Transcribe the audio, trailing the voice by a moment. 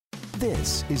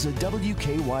This is a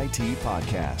WKYT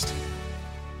podcast.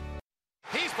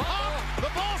 He's off. The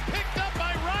ball's picked up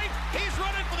by Wright. He's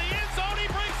running for the end zone. He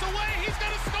breaks away. He's going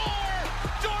to score.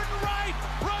 Jordan Wright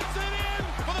runs it in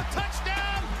for the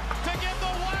touchdown to give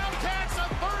the Wildcats a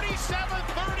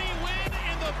 37-30 win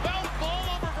in the Belk Bowl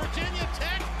over Virginia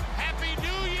Tech. Happy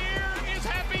New Year is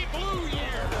Happy Blue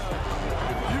Year.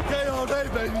 UK all day,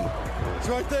 baby. It's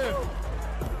right there.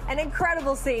 An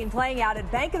incredible scene playing out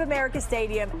at Bank of America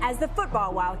Stadium as the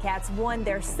football Wildcats won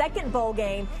their second bowl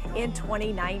game in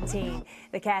 2019.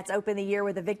 The Cats opened the year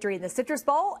with a victory in the Citrus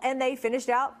Bowl, and they finished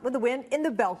out with a win in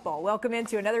the Belk Bowl. Welcome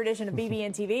into another edition of BBN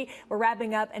TV. We're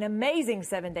wrapping up an amazing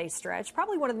 7-day stretch,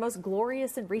 probably one of the most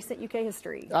glorious in recent UK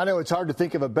history. I know it's hard to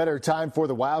think of a better time for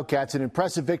the Wildcats. An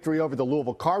impressive victory over the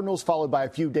Louisville Cardinals, followed by a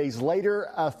few days later,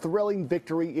 a thrilling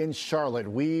victory in Charlotte.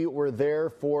 We were there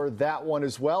for that one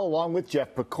as well, along with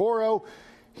Jeff Pecoro.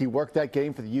 He worked that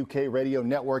game for the UK radio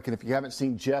network, and if you haven't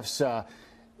seen Jeff's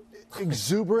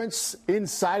exuberance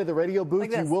inside of the radio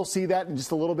booth, you will see that in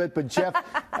just a little bit. But Jeff,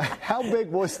 how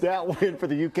big was that win for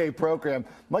the UK program?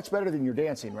 Much better than your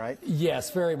dancing, right?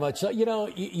 Yes, very much. You know,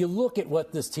 you look at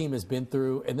what this team has been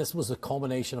through, and this was a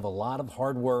culmination of a lot of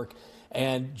hard work.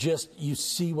 And just you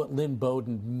see what Lynn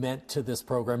Bowden meant to this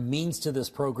program, means to this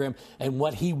program, and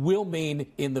what he will mean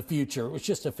in the future. It was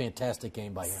just a fantastic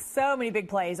game by him. So many big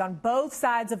plays on both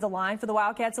sides of the line for the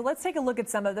Wildcats. So let's take a look at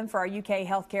some of them for our UK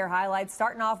healthcare highlights,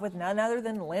 starting off with none other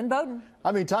than Lynn Bowden.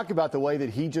 I mean, talk about the way that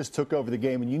he just took over the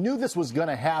game. And you knew this was going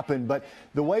to happen, but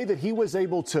the way that he was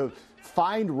able to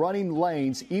find running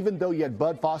lanes, even though you had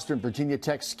Bud Foster and Virginia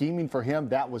Tech scheming for him,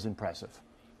 that was impressive.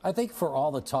 I think for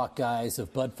all the talk, guys,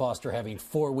 of Bud Foster having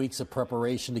 4 weeks of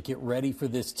preparation to get ready for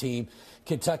this team,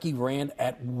 Kentucky ran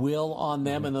at will on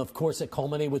them. And, of course, it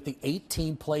culminated with the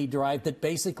 18-play drive that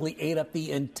basically ate up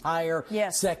the entire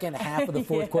second half of the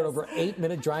fourth quarter, over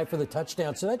 8-minute drive for the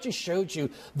touchdown. So that just shows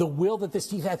you the will that this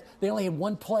team has. They only had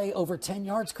one play over 10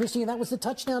 yards, Christy, and that was the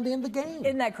touchdown to end the game.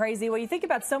 Isn't that crazy? Well, you think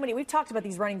about so many. We've talked about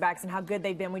these running backs and how good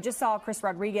they've been. We just saw Chris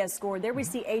Rodriguez score. There we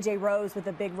see A.J. Rose with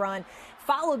a big run,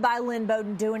 followed by Lynn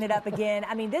Bowden doing it up again.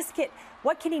 I mean, this kid,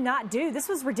 what can he not do? This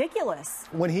was ridiculous.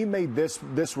 When he made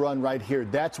this run right here,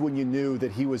 that's when you knew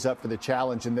that he was up for the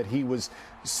challenge and that he was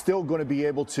still going to be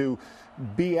able to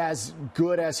be as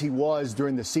good as he was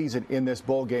during the season in this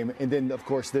bowl game. And then, of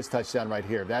course, this touchdown right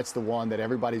here. That's the one that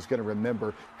everybody's going to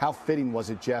remember. How fitting was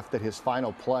it, Jeff, that his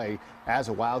final play as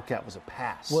a Wildcat was a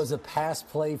pass? Was a pass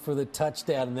play for the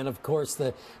touchdown. And then, of course,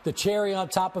 the cherry on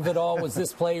top of it all was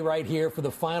this play right here for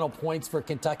the final points for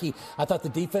Kentucky. I thought the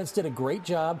defense did a great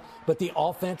job, but the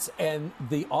offense and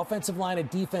the offensive line and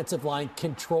defensive line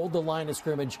controlled the line of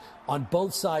scrimmage on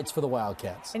both sides for the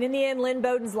Wildcats. And in the end, Lynn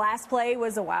Bowden's last play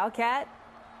was a Wildcat.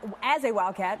 As a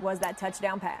Wildcat, was that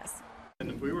touchdown pass.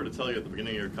 And if we were to tell you at the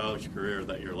beginning of your college career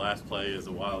that your last play as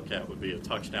a Wildcat would be a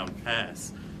touchdown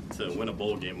pass to win a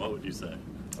bowl game, what would you say?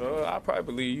 I'd probably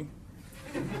believe you.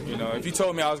 You know, if you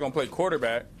told me I was going to play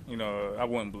quarterback, you know, I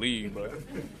wouldn't believe. But,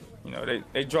 you know,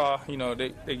 they draw, you know, they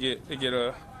get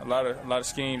a lot of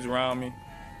schemes around me.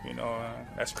 You know,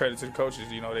 that's credit to the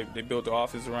coaches. You know, they built the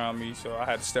offense around me, so I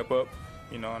had to step up,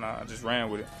 you know, and I just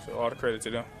ran with it. So all the credit to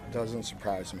them. It doesn't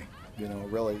surprise me. You know,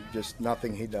 really, just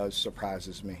nothing he does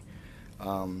surprises me.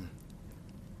 You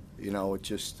know, it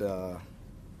just, you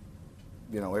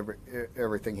know,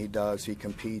 everything he does, he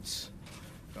competes.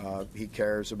 He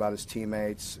cares about his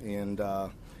teammates, and,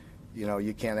 you know,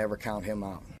 you can't ever count him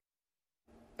out.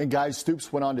 And, guys,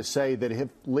 Stoops went on to say that if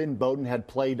Lynn Bowden had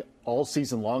played all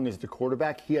season long as the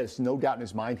quarterback, he has no doubt in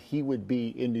his mind he would be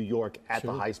in New York at the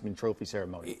Heisman Trophy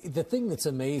ceremony. The thing that's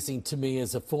amazing to me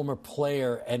as a former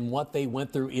player and what they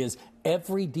went through is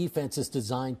every defense is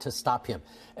designed to stop him.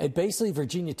 And basically,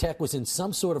 Virginia Tech was in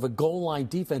some sort of a goal line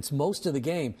defense most of the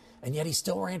game, and yet he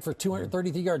still ran for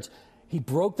 233 yards. He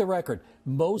broke the record,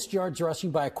 most yards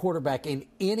rushing by a quarterback in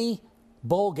any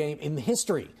bowl game in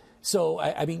history. So,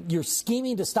 I mean, you're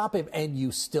scheming to stop him, and you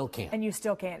still can't. And you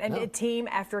still can't. And team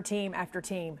after team after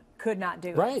team could not do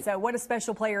it. Right. So what a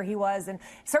special player he was, and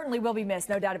certainly will be missed,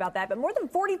 no doubt about that. But more than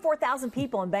 44,000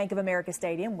 people in Bank of America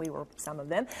Stadium. We were some of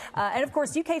them. And, of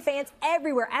course, UK fans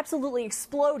everywhere absolutely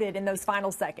exploded in those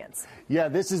final seconds. Yeah,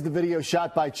 this is the video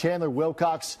shot by Chandler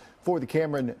Wilcox for the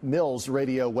Cameron Mills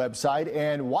radio website.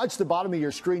 And watch the bottom of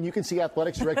your screen. You can see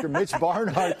Athletics Director Mitch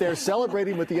Barnhart there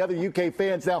celebrating with the other UK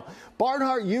fans. Now,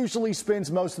 Barnhart usually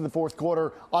spends most of the fourth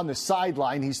quarter on the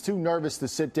sideline. He's too nervous to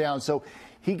sit down, so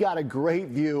he got a great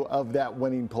view of that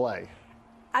winning play.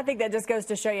 I think that just goes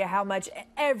to show you how much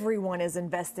everyone is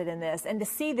invested in this. And to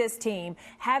see this team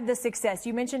have the success,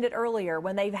 you mentioned it earlier,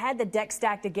 when they've had the deck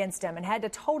stacked against them and had to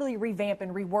totally revamp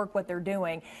and rework what they're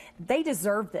doing, they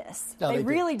deserve this. They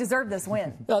really deserve this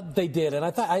win. They did, and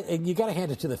I thought and you got to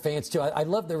hand it to the fans, too. I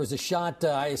love there was a shot,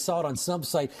 I saw it on some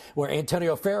site, where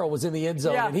Antonio Farrell was in the end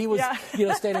zone, and he was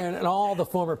standing there, and all the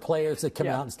former players that come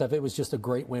out and stuff. It was just a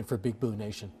great win for Big Blue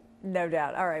Nation. No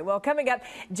doubt. All right. Well, coming up,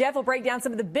 Jeff will break down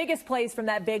some of the biggest plays from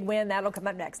that big win. That'll come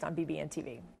up next on BBN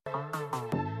TV.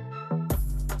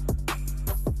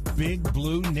 Big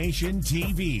Blue Nation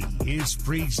TV is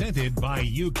presented by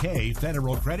UK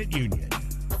Federal Credit Union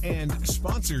and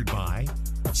sponsored by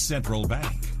Central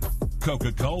Bank,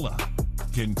 Coca-Cola,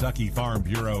 Kentucky Farm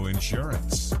Bureau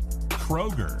Insurance,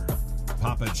 Kroger,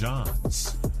 Papa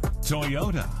John's,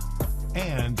 Toyota,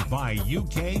 and by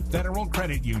UK Federal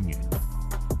Credit Union.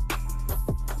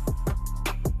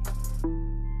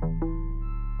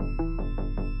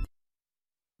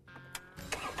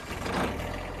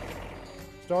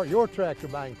 Start your tractor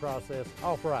buying process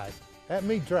off right at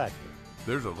Mead Tractor.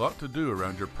 There's a lot to do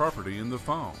around your property in the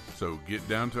fall, so get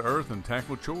down to earth and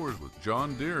tackle chores with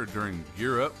John Deere during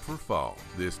Gear Up for Fall.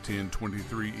 This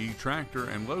 1023E tractor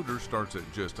and loader starts at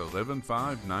just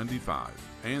 $11,595,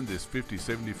 and this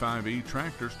 5075E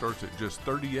tractor starts at just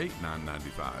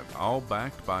 $38,995, all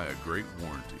backed by a great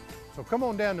warranty. So come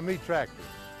on down to Mead Tractor.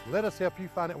 Let us help you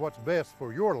find out what's best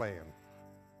for your land.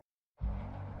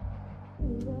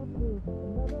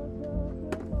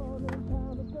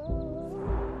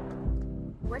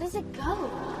 Where does it go?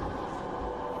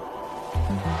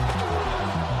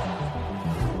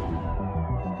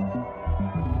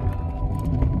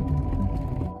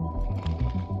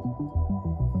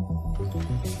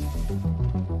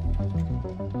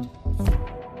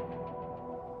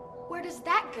 Where does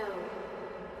that go?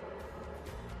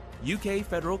 UK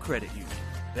Federal Credit Union.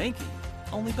 Banking,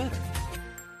 only better.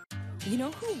 You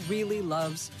know who really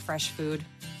loves fresh food?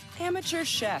 Amateur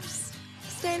chefs,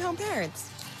 stay-at-home parents,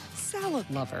 salad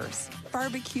lovers,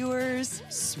 barbecuers,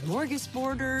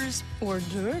 smorgasborders, hors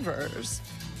d'oeuvres,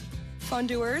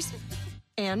 fondue-ers,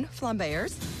 and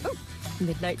flambéers,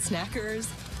 midnight snackers,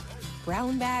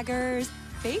 brown baggers,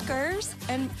 bakers,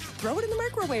 and throw it in the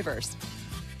microwavers.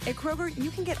 At Kroger,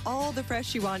 you can get all the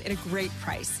fresh you want at a great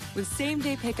price with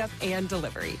same-day pickup and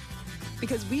delivery.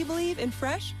 Because we believe in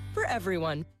fresh for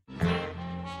everyone.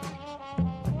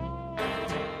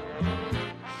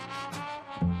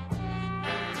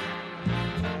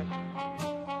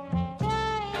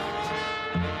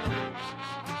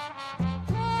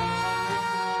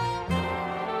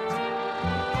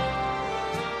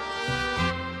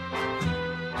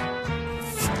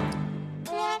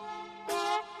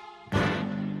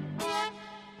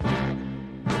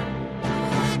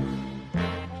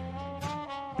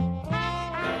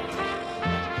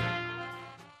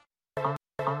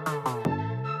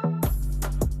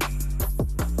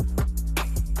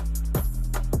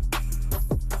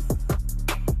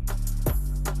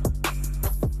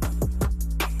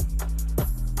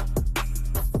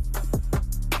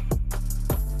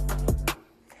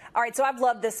 All right, so I've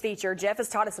loved this feature. Jeff has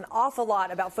taught us an awful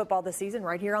lot about football this season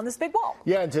right here on this big ball.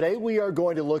 Yeah, and today we are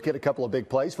going to look at a couple of big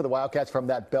plays for the Wildcats from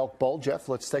that Belk Bowl. Jeff,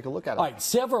 let's take a look at it. All right,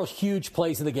 several huge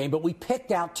plays in the game, but we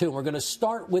picked out two. We're going to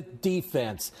start with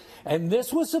defense. And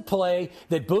this was a play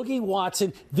that Boogie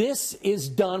Watson, this is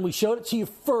done. We showed it to you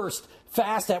first.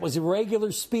 Fast, that was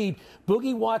irregular speed.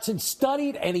 Boogie Watson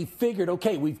studied and he figured,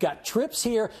 okay, we've got trips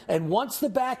here, and once the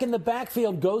back in the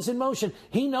backfield goes in motion,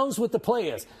 he knows what the play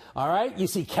is. All right, you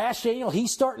see Cash Daniel,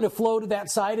 he's starting to flow to that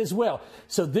side as well.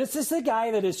 So this is the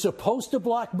guy that is supposed to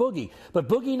block Boogie. But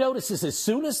Boogie notices as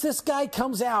soon as this guy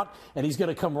comes out, and he's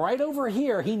going to come right over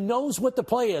here, he knows what the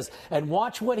play is. And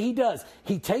watch what he does.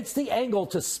 He takes the angle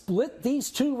to split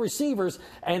these two receivers,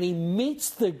 and he meets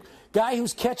the guy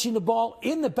who's catching the ball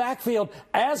in the backfield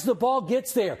as the ball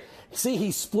gets there. See,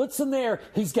 he splits them there.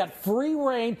 He's got free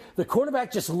reign. The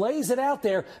quarterback just lays it out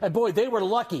there. And, boy, they were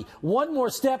lucky. One more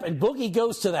step, and Boogie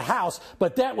goes to the house.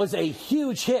 But that was a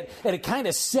huge hit, and it kind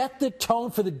of set the tone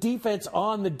for the defense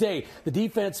on the day. The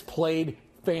defense played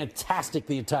fantastic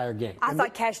the entire game. I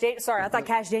thought Cash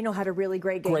Daniel had a really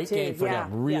great game, too. Great game for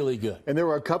him. Really good. And there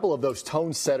were a couple of those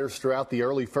tone setters throughout the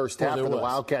early first half for the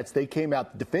Wildcats. They came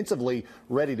out defensively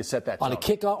ready to set that tone. On a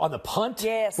kickoff, on the punt,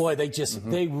 boy, they just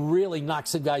they really knocked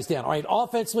some guys down. All right,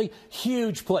 offensively,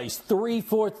 huge plays. 3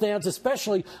 4th downs,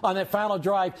 especially on that final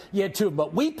drive. You had two of them.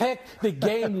 But we picked the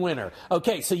game winner.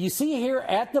 Okay, so you see here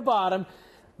at the bottom,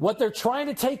 what they're trying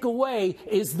to take away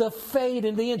is the fade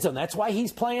in the end zone. That's why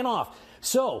he's playing off.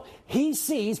 So he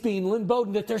sees, being Lynn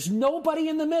Bowden, that there's nobody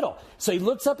in the middle. So he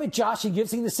looks up at Josh and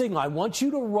gives him the signal. I want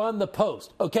you to run the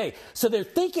post. Okay, so they're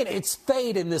thinking it's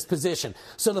fade in this position.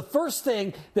 So the first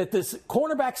thing that this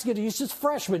cornerback's going to use is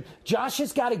freshman. Josh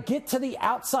has got to get to the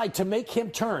outside to make him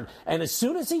turn. And as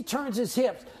soon as he turns his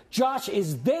hips, Josh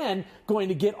is then going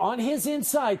to get on his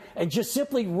inside and just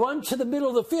simply run to the middle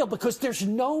of the field because there's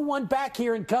no one back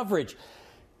here in coverage.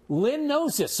 Lynn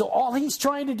knows this, so all he's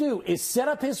trying to do is set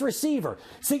up his receiver.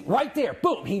 See, right there,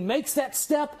 boom, he makes that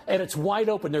step, and it's wide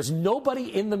open. There's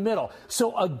nobody in the middle.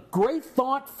 So a great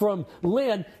thought from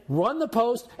Lynn, run the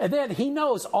post, and then he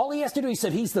knows all he has to do, he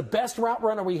said he's the best route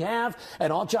runner we have,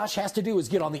 and all Josh has to do is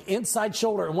get on the inside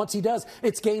shoulder, and once he does,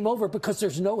 it's game over because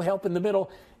there's no help in the middle.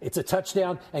 It's a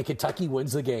touchdown, and Kentucky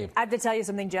wins the game. I have to tell you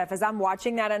something, Jeff. As I'm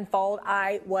watching that unfold,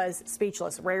 I was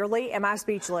speechless. Rarely am I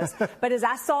speechless. But as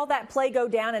I saw that play go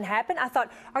down and happen, I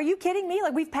thought, are you kidding me?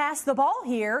 Like, we've passed the ball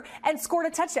here and scored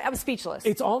a touchdown. I was speechless.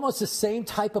 It's almost the same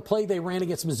type of play they ran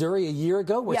against Missouri a year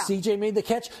ago where CJ made the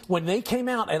catch. When they came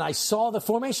out and I saw the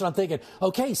formation, I'm thinking,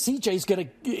 okay, CJ's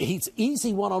he's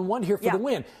easy one-on-one here for the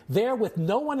win. There with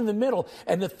no one in the middle.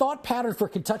 And the thought pattern for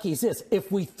Kentucky is this.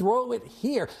 If we throw it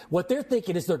here, what they're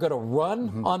thinking is they're going to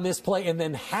run on this play and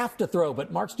then have to throw.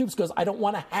 But Mark Stoops goes, I don't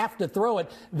want to have to throw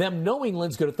it. Them knowing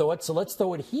Lynn's going to throw it, so let's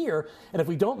throw it here. And if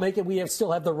we don't make it, we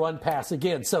still have the run pass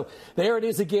again. So there it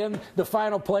is again, the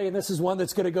final play, and this is one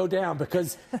that's going to go down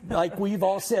because, like we've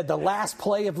all said, the last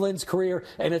play of Lynn's career,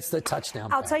 and it's the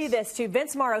touchdown I'll pass. tell you this, too.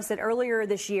 Vince Morrow said earlier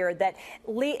this year that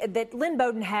Lynn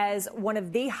Bowden has one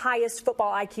of the highest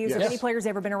football IQs of any player's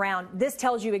ever been around. This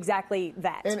tells you exactly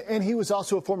that. And he was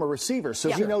also a former receiver,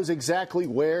 so he knows exactly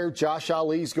where Josh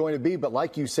Ali's going to be. But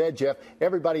like you said, Jeff,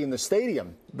 everybody in the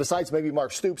stadium, besides maybe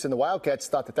Mark Stoops and the Wildcats,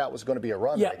 thought that was going to be a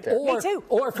run right there. Me too.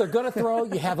 Or if they're going to throw,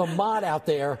 you have Ahmad out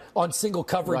there on single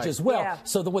coverage as well. Yeah.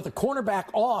 So with the cornerback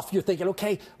off, you're thinking,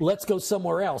 okay, let's go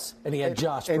somewhere else. And he had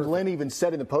Josh. And Lynn even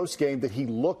said in the postgame that he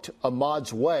looked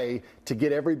Ahmad's way to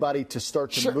get everybody to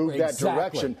start to move that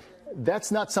direction.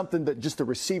 That's not something that just a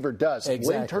receiver does.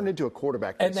 Lynn turned into a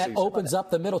quarterback this season. And that opens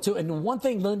up the middle, too. And one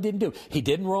thing Lynn didn't do, he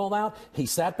didn't roll out. He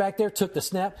sat back there, took the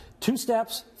snap, 2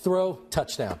 steps, throw,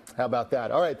 touchdown. How about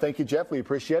that? All right, thank you, Jeff. We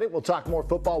appreciate it. We'll talk more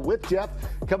football with Jeff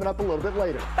coming up a little bit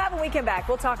later. But when we come back,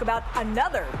 we'll talk about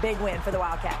another big win for the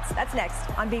Wildcats. That's next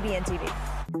on BBN TV.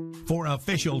 For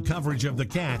official coverage of the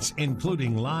Cats,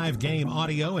 including live game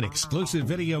audio and exclusive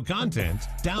video content,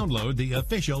 download the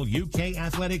official UK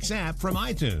Athletics app from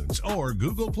iTunes or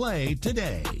Google Play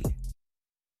today.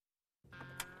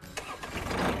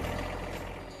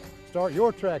 Start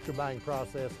your tractor buying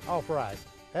process off right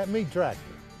at Mead Tractor.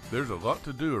 There's a lot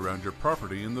to do around your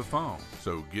property in the fall,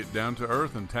 so get down to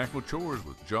earth and tackle chores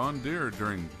with John Deere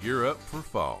during Gear Up for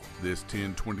Fall. This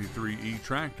 1023E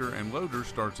tractor and loader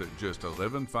starts at just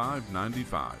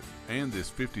 $11,595, and this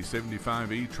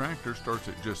 5075E tractor starts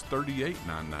at just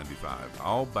 $38,995,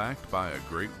 all backed by a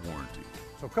great warranty.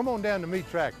 So come on down to Mead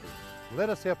Tractor. Let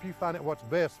us help you find out what's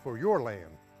best for your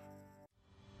land.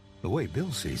 The way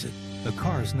Bill sees it, a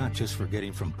car is not just for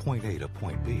getting from point A to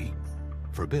point B.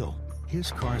 For Bill, his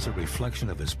car is a reflection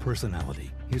of his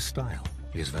personality, his style,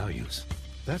 his values.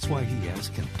 That's why he has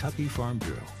Kentucky Farm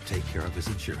Bureau take care of his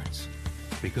insurance.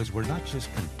 Because we're not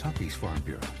just Kentucky's Farm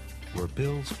Bureau, we're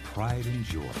Bill's pride and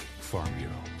joy Farm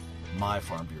Bureau. My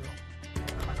Farm Bureau.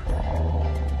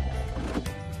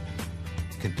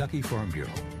 Kentucky Farm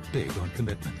Bureau, big on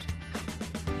commitment.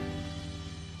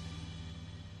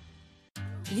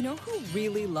 You know who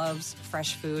really loves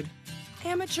fresh food?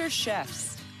 Amateur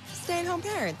chefs, stay-at-home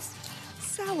parents,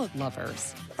 salad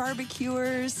lovers,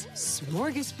 barbecuers,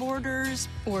 smorgasborders,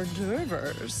 hors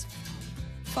d'oeuvres,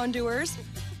 fondue-ers,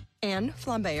 and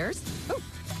flambéers,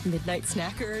 midnight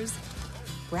snackers,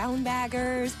 brown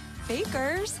baggers,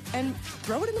 bakers, and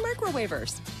throw it in the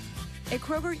microwavers. At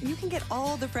Kroger, you can get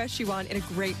all the fresh you want at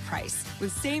a great price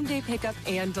with same-day pickup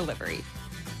and delivery.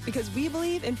 Because we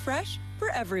believe in fresh for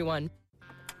everyone.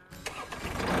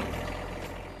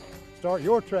 Start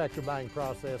your tractor buying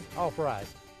process off right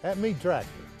at Mead Tractor.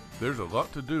 There's a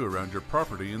lot to do around your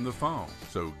property in the fall,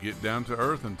 so get down to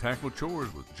earth and tackle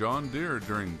chores with John Deere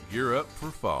during Gear Up for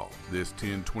Fall. This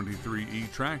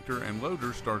 1023E tractor and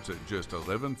loader starts at just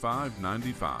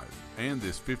 $11,595, and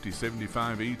this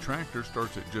 5075E tractor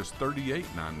starts at just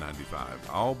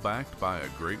 $38,995, all backed by a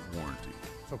great warranty.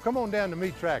 So come on down to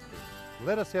Mead Tractor.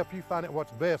 Let us help you find out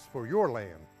what's best for your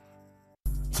land.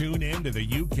 Tune in to the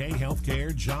UK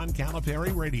Healthcare John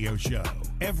Calipari radio show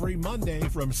every Monday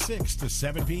from 6 to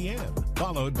 7 p.m.,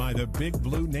 followed by the Big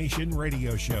Blue Nation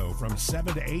radio show from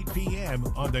 7 to 8 p.m.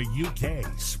 on the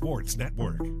UK Sports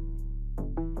Network.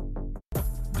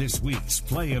 This week's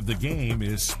play of the game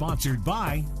is sponsored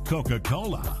by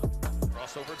Coca-Cola.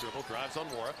 Crossover dribble, drives on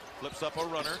Wara, flips up a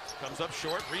runner, comes up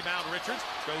short, rebound Richards,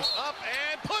 goes up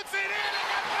and puts it in and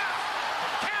got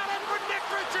fouled. Counted for Nick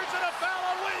Richards and a foul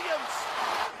on Williams.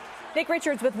 Nick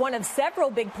Richards with one of several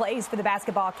big plays for the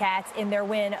basketball Cats in their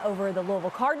win over the Louisville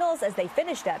Cardinals as they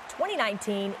finished up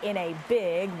 2019 in a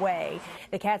big way.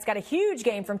 The Cats got a huge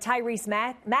game from Tyrese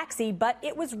Maxey, but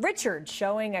it was Richards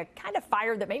showing a kind of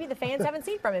fire that maybe the fans haven't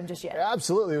seen from him just yet.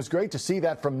 Absolutely. It was great to see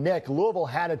that from Nick. Louisville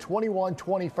had a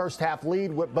 21-20 first half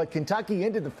lead, but Kentucky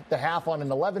ended the half on an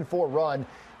 11-4 run.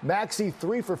 Maxey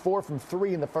 3 for 4 from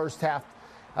 3 in the first half.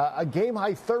 A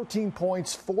game-high 13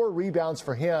 points, 4 rebounds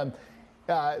for him.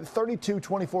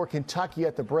 32-24 Kentucky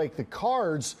at the break. The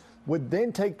Cards would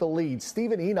then take the lead.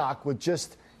 Steven Enoch with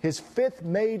just his 5th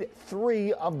made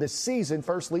 3 of the season.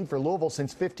 First lead for Louisville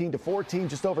since 15-14.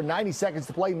 Just over 90 seconds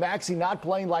to play. Maxey not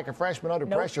playing like a freshman under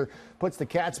pressure. Puts the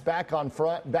Cats back in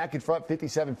front,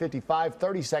 57-55.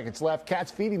 30 seconds left.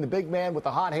 Cats feeding the big man with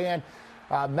a hot hand.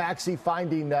 Maxey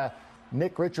finding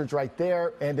Nick Richards right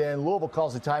there. And then Louisville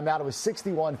calls a timeout. It was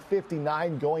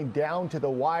 61-59 going down to the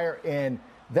wire. And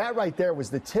that right there was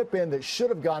the tip in that should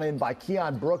have gone in by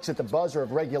Keon Brooks at the buzzer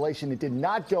of regulation. It did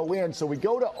not go in. So we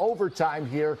go to overtime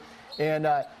here. And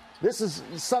this is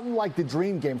something like the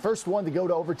dream game. First one to go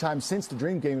to overtime since the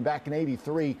dream game back in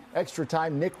 '83. Extra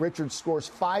time, Nick Richards scores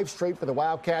 5 straight for the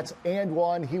Wildcats and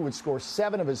 1. He would score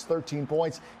 7 of his 13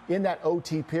 points in that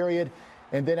OT period.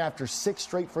 And then after 6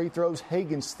 straight free throws,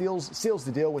 Hagan seals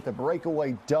the deal with a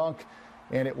breakaway dunk.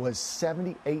 And it was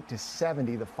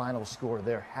 78-70, the final score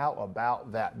there. How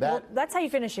about that? Well, that's how you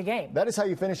finish a game. That is how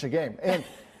you finish a game. And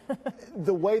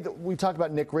the way that we talked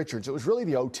about Nick Richards, it was really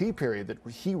the OT period that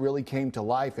he really came to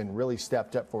life and really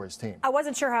stepped up for his team. I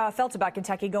wasn't sure how I felt about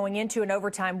Kentucky going into an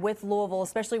overtime with Louisville,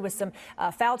 especially with some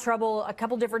foul trouble, a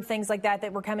couple different things like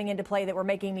that were coming into play that were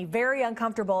making me very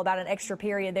uncomfortable about an extra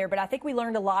period there. But I think we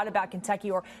learned a lot about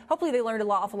Kentucky, or hopefully they learned an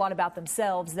awful lot about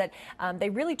themselves, that they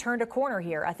really turned a corner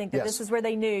here. I think that This is where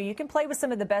they knew you can play with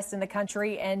some of the best in the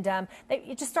country, and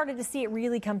you just started to see it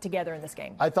really come together in this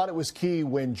game. I thought it was key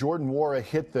when Jordan Wara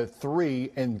hit the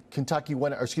 3 and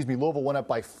Louisville went up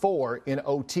by 4 in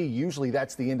OT. Usually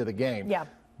that's the end of the game. Yeah.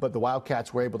 But the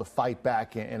Wildcats were able to fight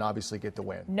back and obviously get the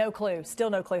win. No clue. Still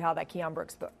no clue how that Keon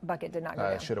Brooks bucket did not go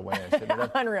down. Should have went in, shouldn't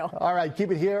it? Unreal. All right, keep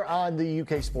it here on the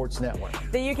UK Sports Network.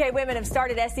 The UK women have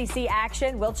started SEC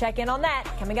action. We'll check in on that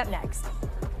coming up next.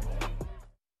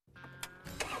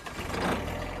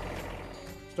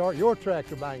 Start your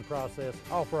tractor buying process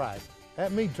off right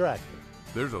at Mead Tractor.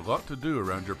 There's a lot to do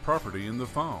around your property in the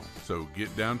fall, so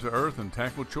get down to earth and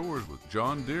tackle chores with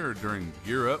John Deere during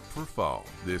Gear Up for Fall.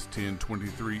 This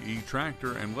 1023E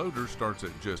tractor and loader starts at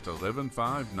just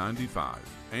 $11,595,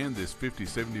 and this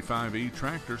 5075E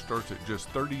tractor starts at just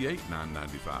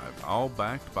 $38,995, all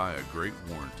backed by a great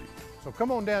warranty. So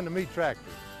come on down to Mead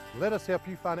Tractor. Let us help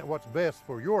you find out what's best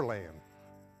for your land.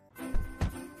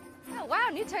 Oh, wow,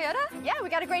 new Toyota? Yeah, we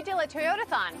got a great deal at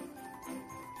Toyotathon.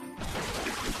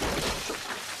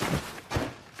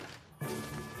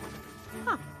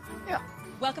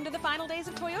 Welcome to the final days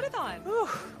of Toyotathon.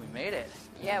 We made it.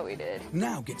 Yeah, we did.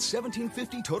 Now get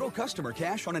 $1,750 total customer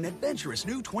cash on an adventurous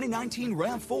new 2019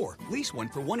 RAV4. Lease one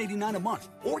for $189 a month.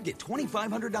 Or get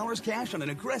 $2,500 cash on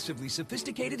an aggressively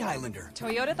sophisticated Highlander.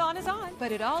 Toyotathon is on,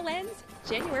 but it all ends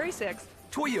January 6th.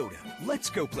 Toyota,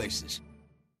 let's go places.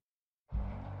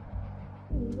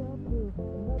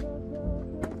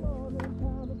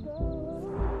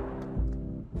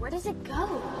 Where does it go?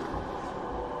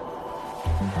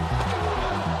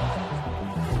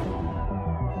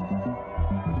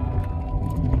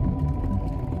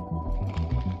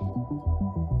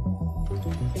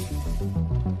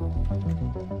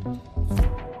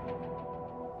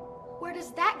 Where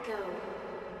does that go?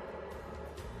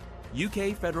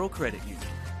 UK Federal Credit Union.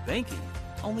 Banking,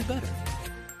 only better.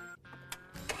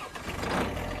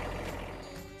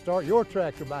 Start your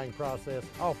tractor buying process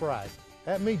off right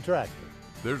at Mead Tractor.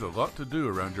 There's a lot to do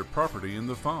around your property in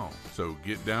the fall, so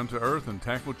get down to earth and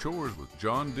tackle chores with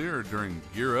John Deere during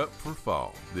Gear Up for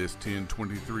Fall. This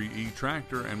 1023E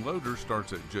tractor and loader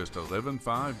starts at just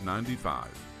 $11,595,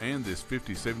 and this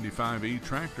 5075E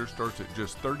tractor starts at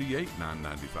just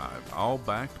 $38,995, all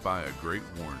backed by a great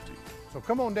warranty. So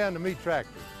come on down to Mead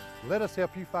Tractor. Let us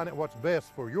help you find out what's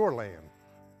best for your land.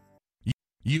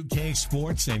 UK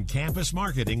Sports and Campus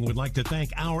Marketing would like to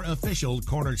thank our official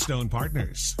Cornerstone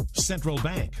partners, Central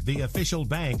Bank, the official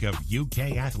bank of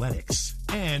UK Athletics,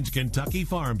 and Kentucky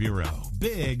Farm Bureau,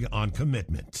 big on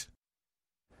commitment.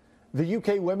 The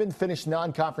UK women finished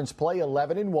non-conference play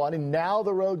 11-1, and now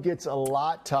the road gets a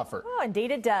lot tougher. Oh,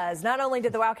 indeed it does. Not only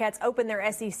did the Wildcats open their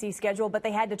SEC schedule, but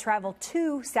they had to travel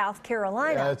to South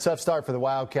Carolina. A tough start for the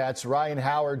Wildcats. Ryan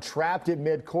Howard trapped at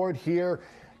midcourt here.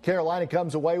 Carolina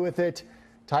comes away with it.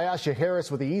 Tyasha Harris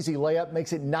with the easy layup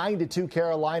makes it 9-2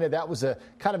 Carolina. That was a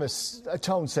kind of a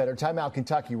tone setter. Timeout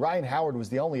Kentucky. Ryan Howard was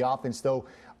the only offense, though,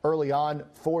 early on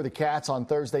for the Cats on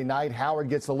Thursday night. Howard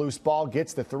gets the loose ball,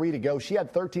 gets the three to go. She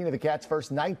had 13 of the Cats'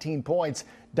 first 19 points.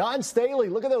 Dawn Staley,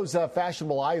 look at those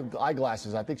fashionable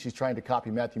eyeglasses. I think she's trying to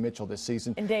copy Matthew Mitchell this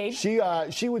season. Indeed.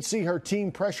 She would see her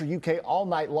team pressure UK all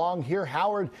night long. Here,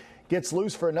 Howard gets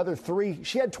loose for another three.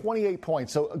 She had 28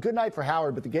 points, so a good night for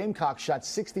Howard, but the Gamecocks shot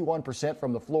 61%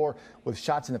 from the floor with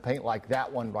shots in the paint like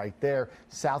that one right there.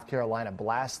 South Carolina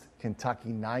blast Kentucky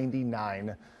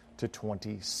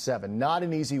 99-27. Not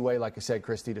an easy way, like I said,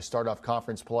 Christy, to start off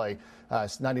conference play,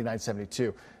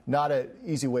 99-72. Not an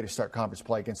easy way to start conference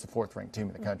play against the fourth-ranked team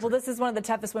in the country. Well, this is one of the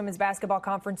toughest women's basketball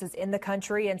conferences in the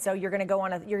country, and so you're going to go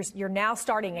on you're now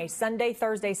starting a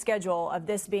Sunday-Thursday schedule of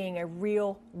this being a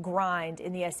real grind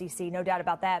in the SEC, no doubt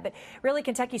about that. But really,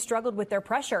 Kentucky struggled with their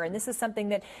pressure, and this is something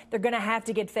that they're going to have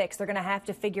to get fixed. They're going to have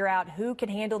to figure out who can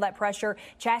handle that pressure.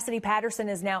 Chastity Patterson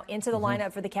is now into the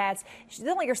lineup for the Cats. She's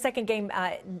only her second game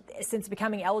since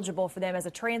becoming eligible for them as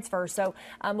a transfer, so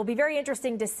it'll be very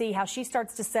interesting to see how she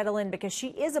starts to settle in, because she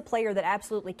is a player that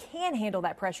absolutely can handle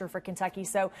that pressure for Kentucky.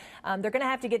 So they're going to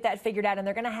have to get that figured out, and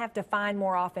they're going to have to find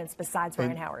more offense besides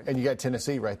Ryan Howard. And you got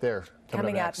Tennessee right there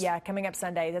coming up. Coming up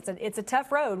Sunday. It's a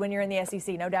tough road when you're in the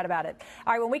SEC, no doubt about it.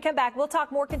 All right, when we come back, we'll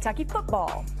talk more Kentucky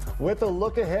football. With a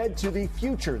look ahead to the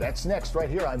future. That's next right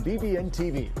here on BBN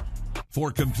TV.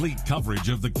 For complete coverage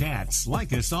of the Cats,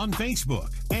 like us on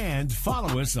Facebook and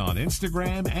follow us on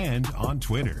Instagram and on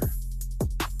Twitter.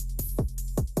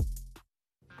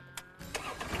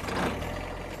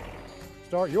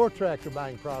 Start your tractor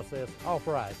buying process off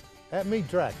right at Mead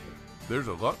Tractor. There's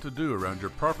a lot to do around your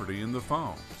property in the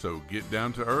fall, so get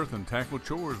down to earth and tackle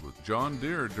chores with John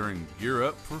Deere during Gear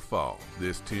Up for Fall.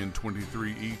 This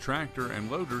 1023E tractor and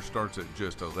loader starts at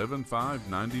just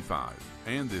 $11,595,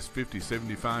 and this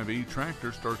 5075E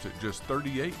tractor starts at just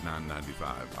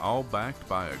 $38,995, all backed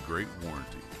by a great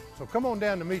warranty. So come on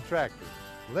down to Mead Tractor.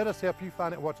 Let us help you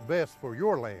find out what's best for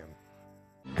your land.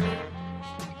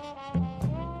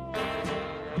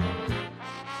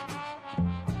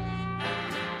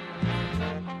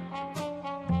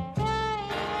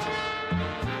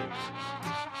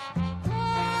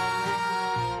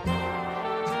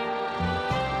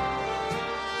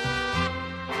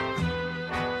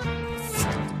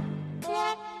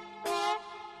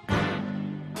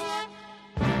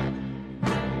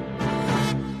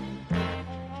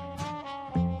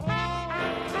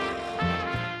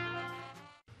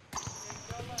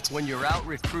 When you're out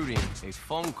recruiting, a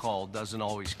phone call doesn't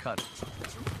always cut it.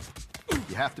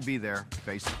 You have to be there,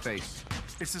 face to face.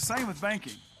 It's the same with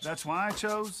banking. That's why I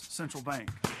chose Central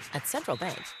Bank. At Central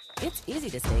Bank, it's easy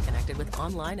to stay connected with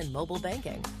online and mobile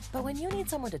banking. But when you need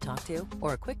someone to talk to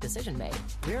or a quick decision made,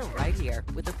 we're right here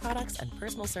with the products and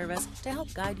personal service to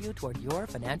help guide you toward your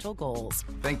financial goals.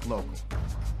 Think local.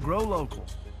 Grow local.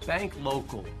 Bank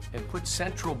local and put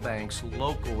Central Bank's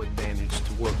local advantage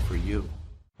to work for you.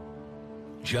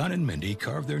 John and Mindy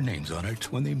carved their names on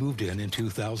it when they moved in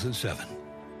 2007.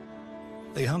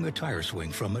 They hung a tire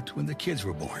swing from it when the kids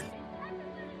were born.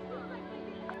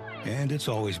 And it's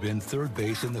always been third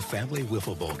base in the family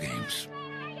wiffle ball games.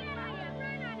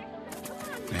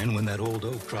 And when that old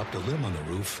oak dropped a limb on the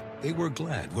roof, they were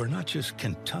glad we're not just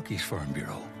Kentucky's Farm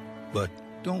Bureau. But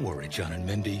don't worry, John and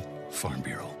Mindy, Farm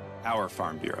Bureau. Our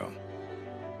Farm Bureau.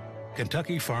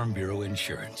 Kentucky Farm Bureau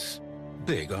Insurance.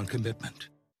 Big on commitment.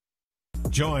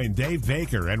 Join Dave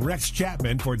Baker and Rex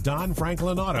Chapman for Don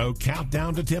Franklin Auto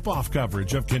Countdown to Tip-Off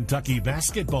coverage of Kentucky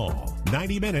basketball.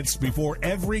 90 minutes before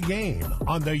every game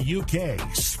on the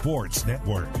UK Sports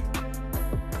Network.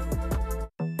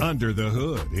 Under the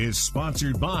Hood is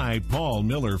sponsored by Paul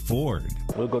Miller Ford.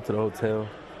 We'll go to the hotel,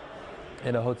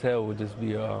 and the hotel would just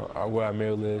be where our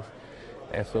meal is.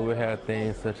 And so we have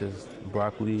things such as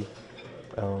broccoli,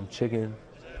 chicken,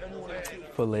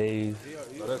 fillets.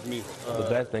 Oh, that's me. The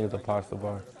best thing is a pasta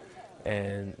bar,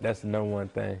 and that's the number one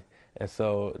thing. And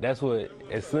so that's what,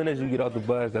 as soon as you get off the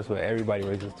bus, that's what everybody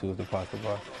races to, is the pasta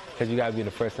bar. Because you got to be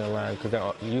the first in line, because there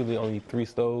are usually only 3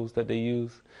 stoves that they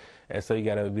use. And so you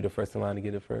got to be the first in line to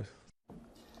get it first.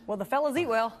 Well, the fellas eat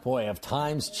well. Boy, have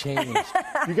times changed.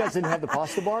 You guys didn't have the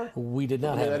pasta bar? We did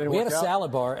not Yeah, have that it. didn't We had a work out?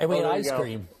 salad bar, and we had there you ice go.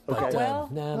 cream. But, well,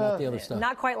 not the other stuff.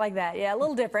 Not quite like that. Yeah, a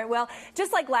little different. Well,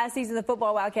 just like last season, the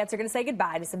football Wildcats are going to say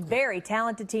goodbye to some very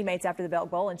talented teammates after the Belk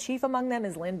Bowl, and chief among them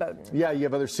is Lynn Bowden. Yeah, you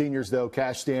have other seniors, though,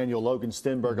 Cash Daniel, Logan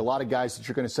Stenberg, a lot of guys that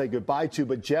you're going to say goodbye to.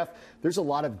 But, Jeff, there's a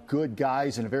lot of good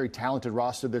guys and a very talented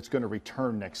roster that's going to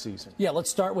return next season. Yeah, let's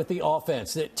start with the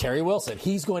offense. Terry Wilson,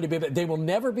 he's going to be – they will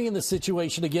never be in the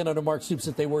situation again under Mark Stoops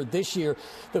that they were this year,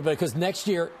 because next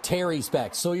year Terry's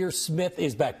back. Sawyer Smith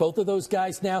is back. Both of those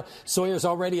guys now, Sawyer's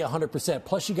already 100%.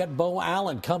 Plus, you got Bo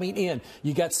Allen coming in.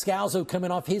 You got Scalzo coming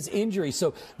off his injury.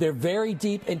 So they're very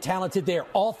deep and talented there.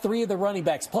 All three of the running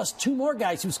backs, plus two more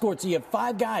guys who scored. So you have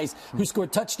five guys who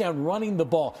scored touchdown running the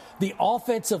ball. The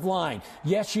offensive line,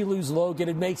 yes, you lose Logan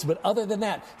and Mates, but other than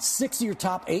that, 6 of your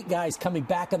top 8 guys coming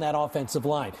back on that offensive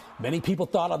line. Many people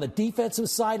thought on the defensive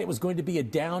side it was going to be a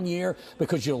down year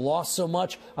because you lost so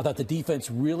much. I thought the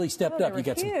defense really stepped up. You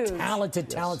got huge. some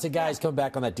talented guys coming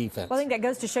back on that defense. Well, I think that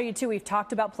goes to show you, too, we've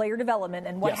talked about player development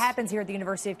and what happens here at the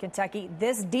University of Kentucky.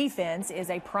 This defense is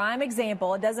a prime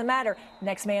example. It doesn't matter.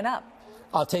 Next man up.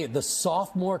 I'll tell you, the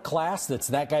sophomore class, that's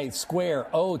that guy Square,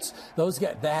 Oates, those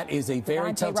guys, that is a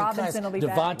very talented class.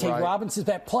 Devontae Robinson's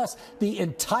back. Plus, the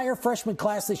entire freshman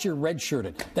class this year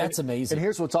redshirted. That's amazing. And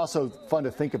here's what's also fun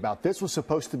to think about. This was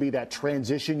supposed to be that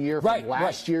transition year from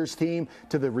last year's team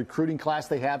to the recruiting class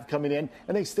they have coming in,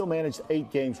 and they still managed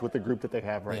 8 games with the group that they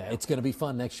have right now. It's going to be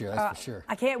fun next year, that's for sure.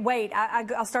 I can't wait.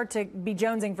 I'll start to be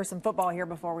jonesing for some football here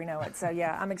before we know it. So,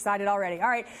 yeah, I'm excited already. All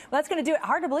right, well, that's going to do it.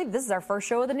 Hard to believe this is our first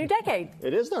show of the new decade.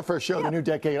 It is our first show of the new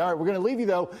decade. All right, we're going to leave you,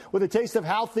 though, with a taste of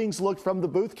how things looked from the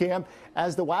booth cam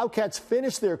as the Wildcats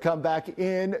finish their comeback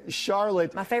in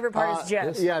Charlotte. My favorite part is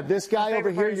Jeff. Yeah, this guy over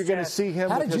here, you're going to see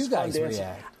him. How with did his you guys fun dance.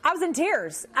 react? I was in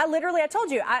tears. I told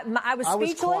you, I was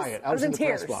speechless. Quiet. I was in the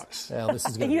tears. press box. Well, this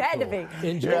is going to You be had cool. to be.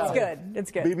 Enjoy. It's good.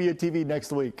 It's good. BB TV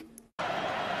next week.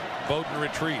 Bowden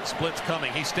retreats, blitz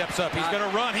coming, he steps up, he's going to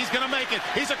run, he's going to make it,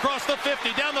 he's across the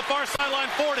 50, down the far sideline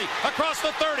 40, across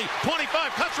the 30, 25,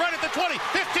 cuts right at the 20,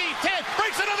 15, 10,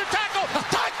 breaks another tackle,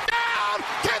 touchdown,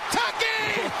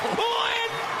 Kentucky!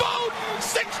 Lynn Bowden,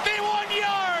 61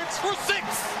 yards for 6.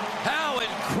 How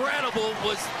incredible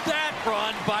was that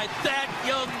run by that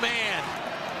young man?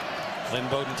 Lynn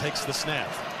Bowden takes the snap,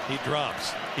 he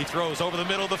drops, he throws over the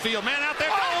middle of the field, man out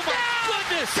there, Oh my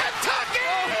goodness! Kentucky!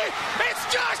 It's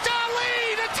Josh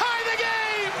Ali to tie the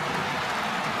game!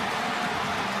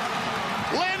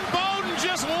 Lynn Bowden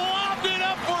just lobbed it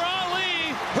up for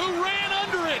Ali, who ran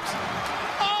under it.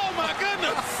 Oh, my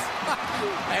goodness.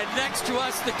 And next to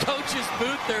us, the coach's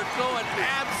booth, they're going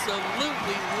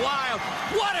absolutely wild.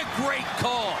 What a great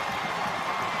call.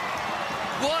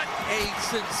 What a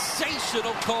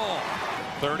sensational call.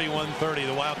 31-30,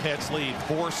 the Wildcats lead.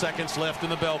 4 seconds left in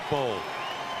the Belk Bowl.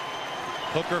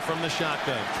 Hooker from the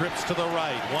shotgun, trips to the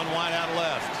right, one wide out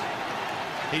left.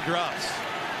 He drops.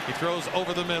 He throws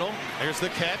over the middle. There's the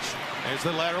catch. There's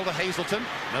the lateral to Hazelton.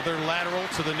 Another lateral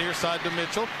to the near side to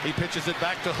Mitchell. He pitches it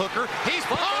back to Hooker. He's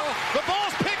popped. The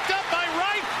ball's picked up by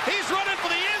Wright. He's running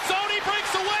for the end zone. He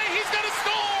breaks away. He's going to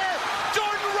score.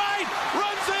 Jordan Wright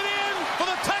runs it in for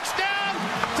the touchdown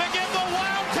to give the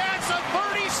Wildcats a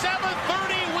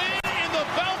 37-30 win in the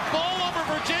Belk Bowl over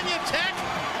Virginia Tech.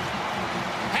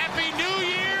 Happy New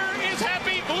Year is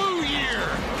Happy Blue Year.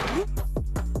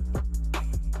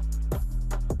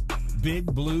 Big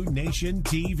Blue Nation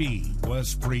TV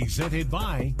was presented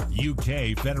by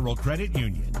UK Federal Credit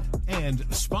Union and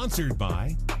sponsored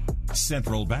by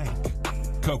Central Bank,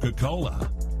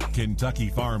 Coca-Cola, Kentucky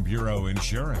Farm Bureau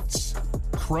Insurance,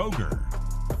 Kroger,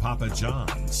 Papa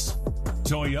John's,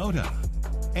 Toyota,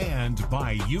 and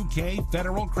by UK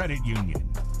Federal Credit Union.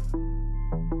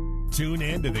 Tune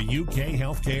in to the UK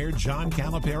Healthcare John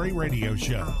Calipari radio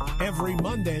show every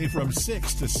Monday from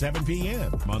 6 to 7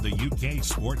 p.m. on the UK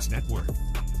Sports Network.